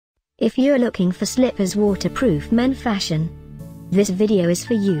If you're looking for slippers waterproof men fashion, this video is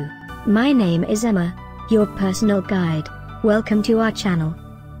for you. My name is Emma, your personal guide. Welcome to our channel.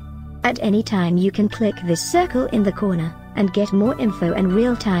 At any time you can click this circle in the corner, and get more info and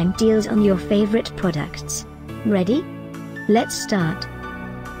real-time deals on your favorite products. Ready? Let's start.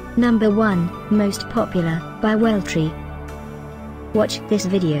 Number 1, Most Popular, by Welltree. Watch this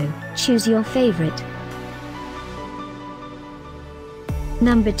video, choose your favorite.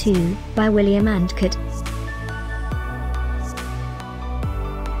 Number 2, by William&kate.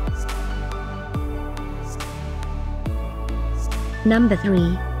 Number 3,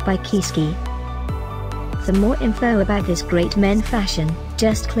 by Keesky. For more info about this great men fashion,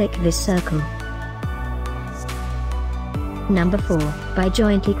 just click this circle. Number 4, by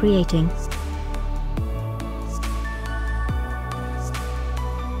JointlyCreating.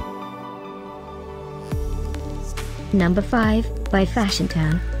 Number 5, by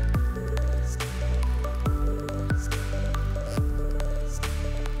Fashiontown.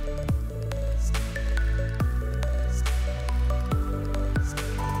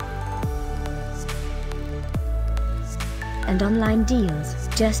 And online deals,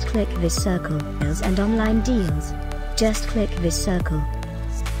 just click this circle. Deals and online deals, just click this circle.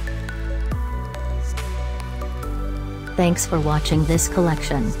 Thanks for watching this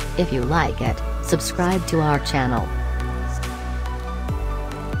collection. If you like it, subscribe to our channel.